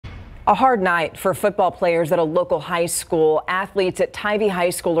A hard night for football players at a local high school. Athletes at Tivy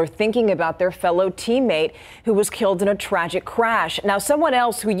High School are thinking about their fellow teammate who was killed in a tragic crash. Now, someone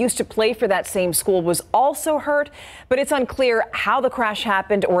else who used to play for that same school was also hurt, but it's unclear how the crash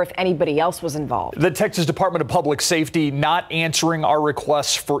happened or if anybody else was involved. The Texas Department of Public Safety not answering our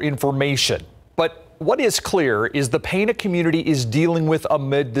requests for information. But what is clear is the pain a community is dealing with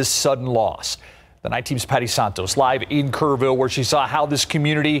amid this sudden loss. The Night Team's Patty Santos live in Kerrville, where she saw how this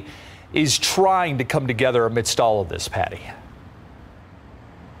community is trying to come together amidst all of this, Patty.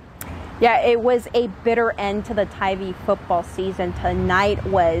 Yeah, it was a bitter end to the Tivy football season. Tonight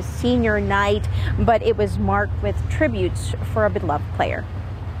was senior night, but it was marked with tributes for a beloved player.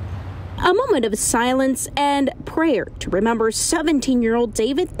 A moment of silence and prayer to remember 17-year-old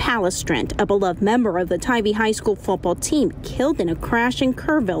David Palestrant, a beloved member of the Tivy High School football team, killed in a crash in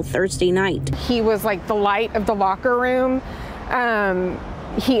Kerrville Thursday night. He was like the light of the locker room.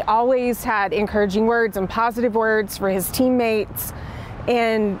 He always had encouraging words and positive words for his teammates,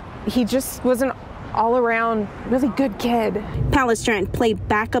 and he just was an all-around really good kid. Palestrant played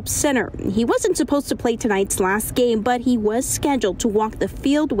backup center. He wasn't supposed to play tonight's last game, but he was scheduled to walk the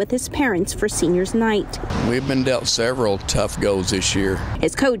field with his parents for seniors night. We've been dealt several tough goals this year.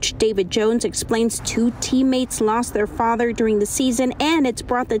 His coach, David Jones, explains two teammates lost their father during the season, and it's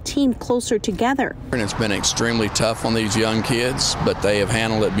brought the team closer together. And it's been extremely tough on these young kids, but they have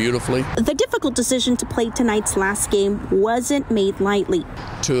handled it beautifully. The difficult decision to play tonight's last game wasn't made lightly.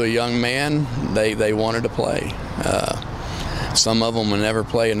 To a young man, they wanted to play. Some of them will never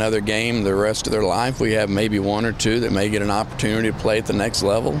play another game the rest of their life. We have maybe one or two that may get an opportunity to play at the next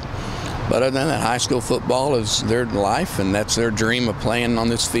level. But other than that, high school football is their life, and that's their dream of playing on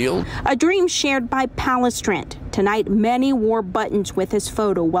this field. A dream shared by Palestrant. Tonight, many wore buttons with his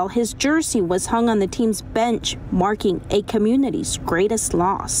photo, while his jersey was hung on the team's bench, marking a community's greatest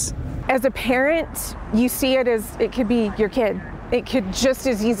loss. As a parent, you see it as it could be your kid. It could just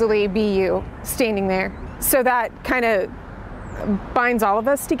as easily be you standing there. So that kind of binds all of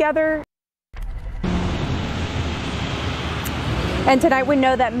us together. And tonight we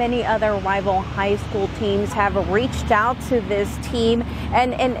know that many other rival high school teams have reached out to this team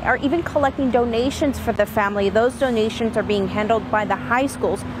and are even collecting donations for the family. Those donations are being handled by the high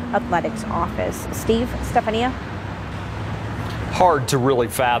school's athletics office. Steve, Stefania? Hard to really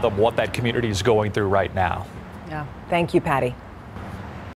fathom what that community is going through right now. Yeah. Thank you, Patty.